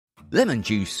Lemon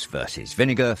juice versus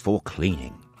vinegar for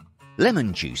cleaning.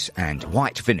 Lemon juice and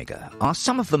white vinegar are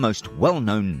some of the most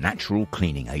well-known natural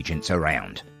cleaning agents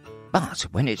around. But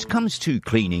when it comes to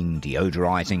cleaning,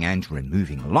 deodorising and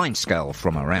removing limescale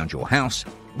from around your house,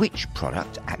 which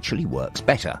product actually works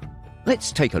better?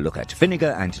 Let's take a look at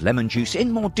vinegar and lemon juice in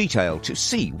more detail to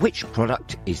see which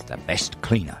product is the best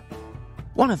cleaner.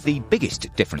 One of the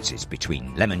biggest differences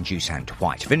between lemon juice and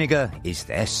white vinegar is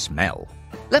their smell.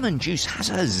 Lemon juice has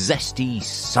a zesty,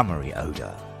 summery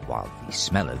odour, while the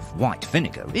smell of white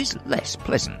vinegar is less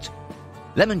pleasant.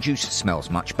 Lemon juice smells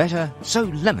much better, so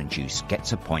lemon juice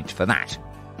gets a point for that.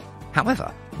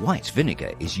 However, white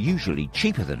vinegar is usually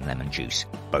cheaper than lemon juice.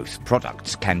 Both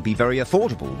products can be very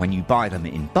affordable when you buy them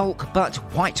in bulk, but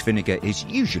white vinegar is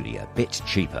usually a bit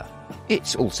cheaper.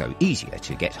 It's also easier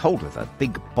to get hold of a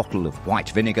big bottle of white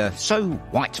vinegar, so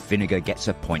white vinegar gets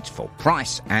a point for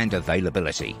price and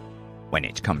availability. When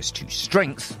it comes to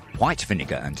strength, white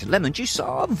vinegar and lemon juice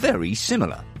are very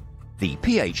similar. The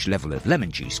pH level of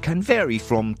lemon juice can vary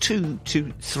from 2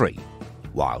 to 3,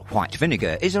 while white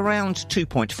vinegar is around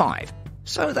 2.5,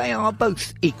 so they are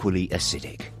both equally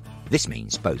acidic. This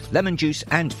means both lemon juice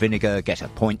and vinegar get a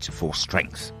point for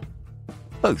strength.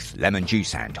 Both lemon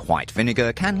juice and white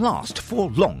vinegar can last for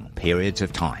long periods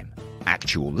of time.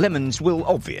 Actual lemons will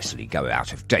obviously go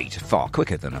out of date far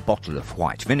quicker than a bottle of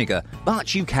white vinegar,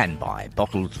 but you can buy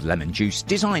bottled lemon juice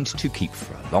designed to keep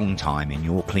for a long time in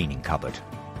your cleaning cupboard.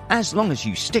 As long as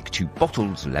you stick to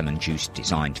bottled lemon juice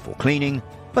designed for cleaning,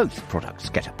 both products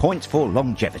get a point for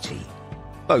longevity.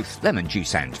 Both lemon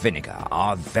juice and vinegar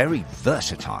are very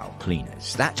versatile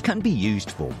cleaners that can be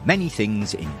used for many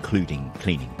things, including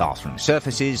cleaning bathroom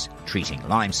surfaces, treating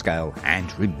limescale,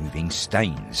 and removing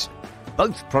stains.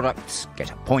 Both products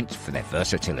get a point for their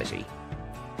versatility.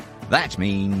 That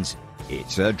means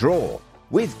it's a draw,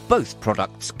 with both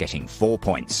products getting 4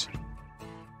 points.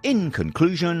 In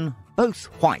conclusion, both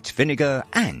white vinegar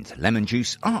and lemon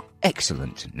juice are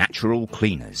excellent natural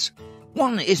cleaners.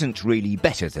 One isn't really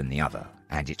better than the other,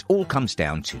 and it all comes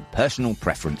down to personal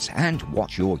preference and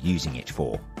what you're using it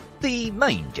for. The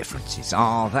main differences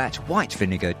are that white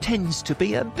vinegar tends to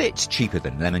be a bit cheaper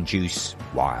than lemon juice,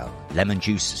 while lemon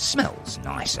juice smells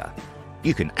nicer.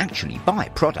 You can actually buy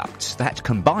products that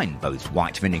combine both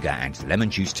white vinegar and lemon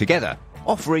juice together,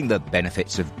 offering the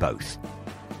benefits of both.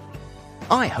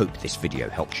 I hope this video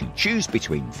helps you choose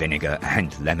between vinegar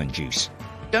and lemon juice.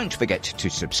 Don't forget to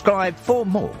subscribe for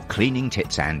more cleaning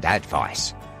tips and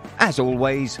advice. As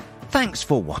always, thanks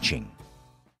for watching.